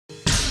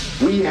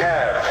We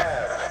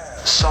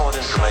have solid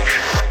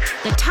information.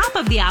 The top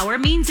of the hour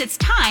means it's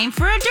time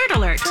for a Dirt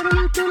Alert.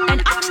 An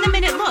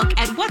up-to-the-minute look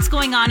at what's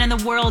going on in the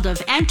world of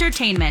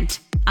entertainment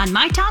on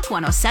My Talk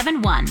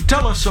 107.1.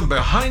 Tell us some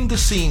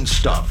behind-the-scenes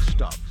stuff.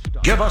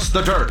 Give us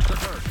the dirt.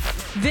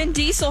 Vin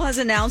Diesel has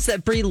announced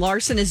that Brie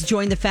Larson has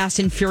joined the Fast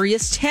and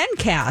Furious 10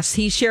 cast.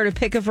 He shared a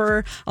pic of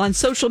her on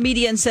social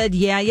media and said,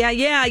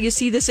 yeah. You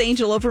see this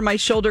angel over my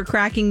shoulder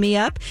cracking me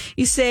up?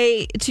 You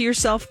say to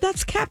yourself,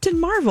 that's Captain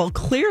Marvel.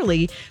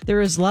 Clearly,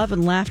 there is love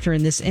and laughter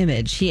in this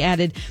image. He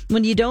added,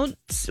 what you don't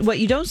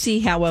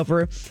see,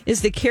 however,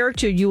 is the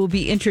character you will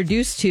be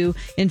introduced to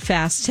in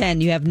Fast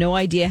 10. You have no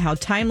idea how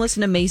timeless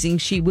and amazing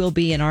she will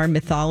be in our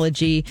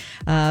mythology.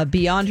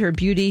 Beyond her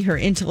beauty, her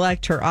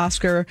intellect, her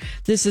Oscar,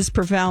 this is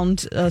profound.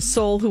 A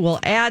soul who will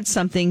add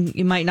something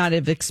you might not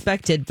have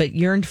expected but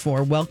yearned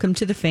for. Welcome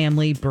to the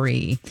family,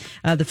 Brie.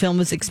 The film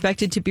is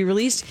expected to be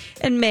released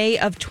in May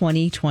of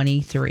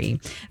 2023.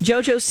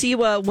 Jojo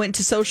Siwa went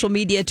to social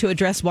media to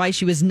address why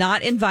she was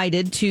not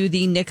invited to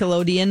the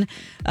Nickelodeon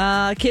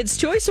Kids'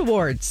 Choice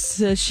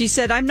Awards. She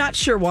said, I'm not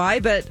sure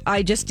why, but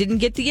I just didn't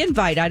get the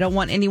invite. I don't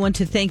want anyone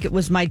to think it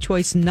was my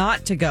choice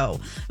not to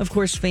go. Of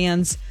course,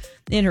 fans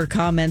in her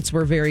comments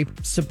were very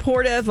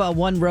supportive.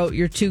 One wrote,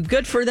 you're too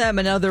good for them.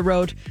 Another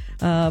wrote,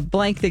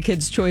 blank the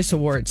Kids' Choice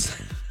Awards.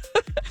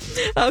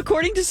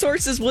 According to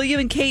sources,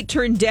 William and Kate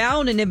turned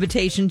down an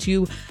invitation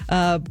to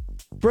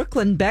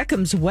Brooklyn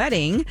Beckham's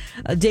wedding.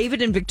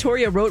 David and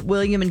Victoria wrote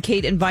William and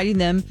Kate inviting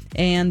them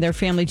and their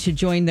family to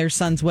join their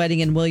son's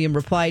wedding, and William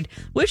replied,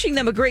 wishing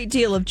them a great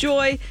deal of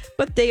joy,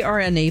 but they are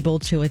unable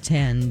to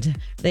attend.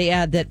 They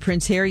add that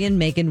Prince Harry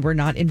and Meghan were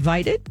not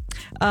invited.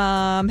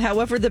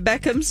 However, the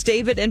Beckhams,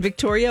 David and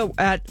Victoria,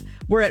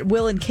 were at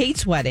Will and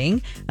Kate's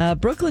wedding.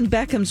 Brooklyn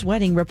Beckham's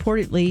wedding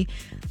reportedly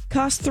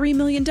cost $3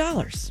 million.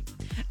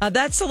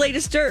 That's the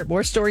latest dirt.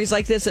 More stories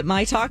like this at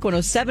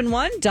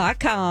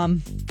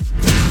mytalk1071.com.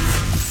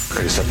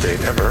 Greatest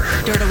update ever.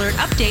 Dirt Alert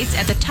updates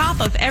at the top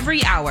of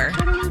every hour.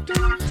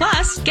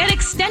 Plus, get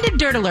extended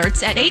Dirt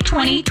Alerts at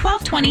 8:20,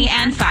 12:20,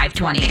 and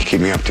 5:20.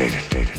 Keep me updated.